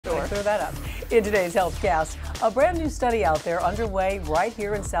clear that up. In today's HealthCast, a brand new study out there underway right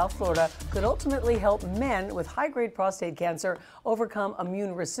here in South Florida could ultimately help men with high-grade prostate cancer overcome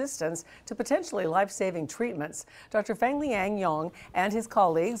immune resistance to potentially life-saving treatments. Dr. Feng Liang Yong and his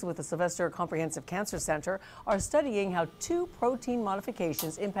colleagues with the Sylvester Comprehensive Cancer Center are studying how 2 protein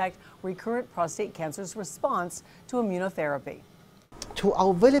modifications impact recurrent prostate cancer's response to immunotherapy. To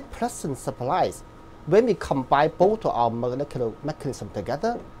our very pleasant surprise, when we combine both of our molecular mechanisms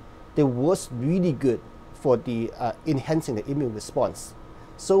together, they work really good for the enhancing the immune response.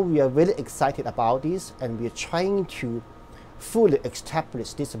 So we are very excited about this, and we are trying to fully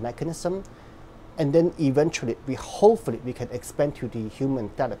establish this mechanism, and then eventually hopefully we can expand to the human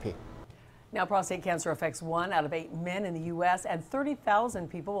therapy. Now, prostate cancer affects 1 out of 8 men in the U.S., and 30,000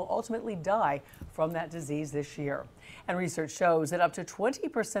 people will ultimately die from that disease this year. And research shows that up to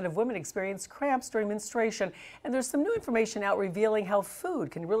 20% of women experience cramps during menstruation, and there's some new information out revealing how food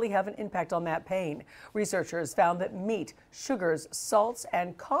can really have an impact on that pain. Researchers found that meat, sugars, salts,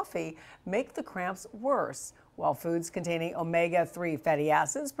 and coffee make the cramps worse, while foods containing omega-3 fatty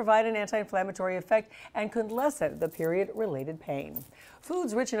acids provide an anti-inflammatory effect and could lessen the period-related pain.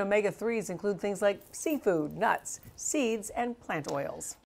 Foods rich in omega-3s include things like seafood, nuts, seeds, and plant oils.